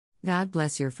God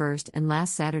bless your first and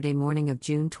last Saturday morning of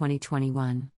June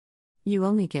 2021. You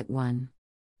only get one.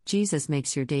 Jesus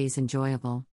makes your days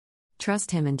enjoyable. Trust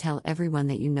Him and tell everyone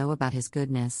that you know about His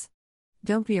goodness.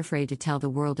 Don't be afraid to tell the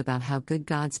world about how good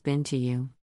God's been to you.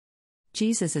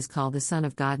 Jesus is called the Son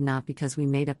of God not because we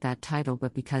made up that title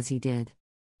but because He did.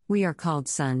 We are called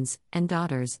sons and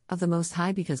daughters of the Most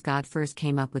High because God first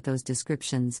came up with those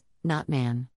descriptions, not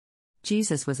man.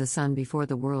 Jesus was a son before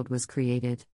the world was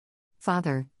created.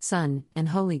 Father, Son, and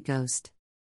Holy Ghost.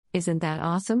 Isn't that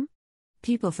awesome?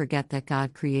 People forget that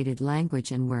God created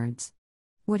language and words.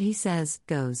 What He says,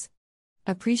 goes.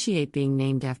 Appreciate being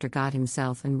named after God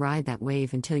Himself and ride that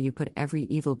wave until you put every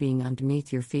evil being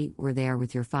underneath your feet where they are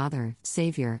with your Father,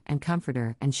 Savior, and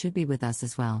Comforter and should be with us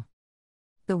as well.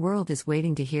 The world is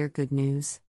waiting to hear good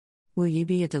news. Will you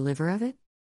be a deliverer of it?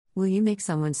 Will you make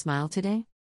someone smile today?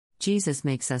 Jesus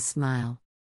makes us smile.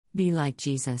 Be like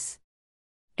Jesus.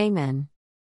 Amen.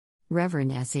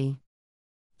 Reverend Essie.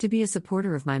 To be a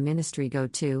supporter of my ministry, go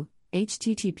to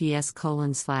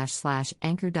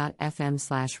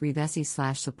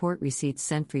https://anchor.fm/revesi/support. Receipts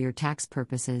sent for your tax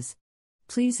purposes.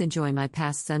 Please enjoy my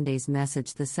past Sunday's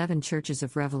message, The Seven Churches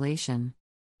of Revelation.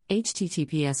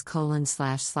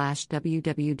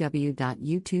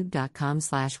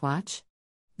 https://www.youtube.com/watch.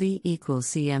 V equals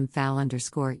CM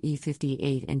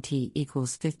FAL_E58 and T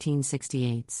equals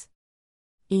 1568.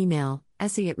 Email,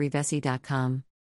 essie@revesi.com.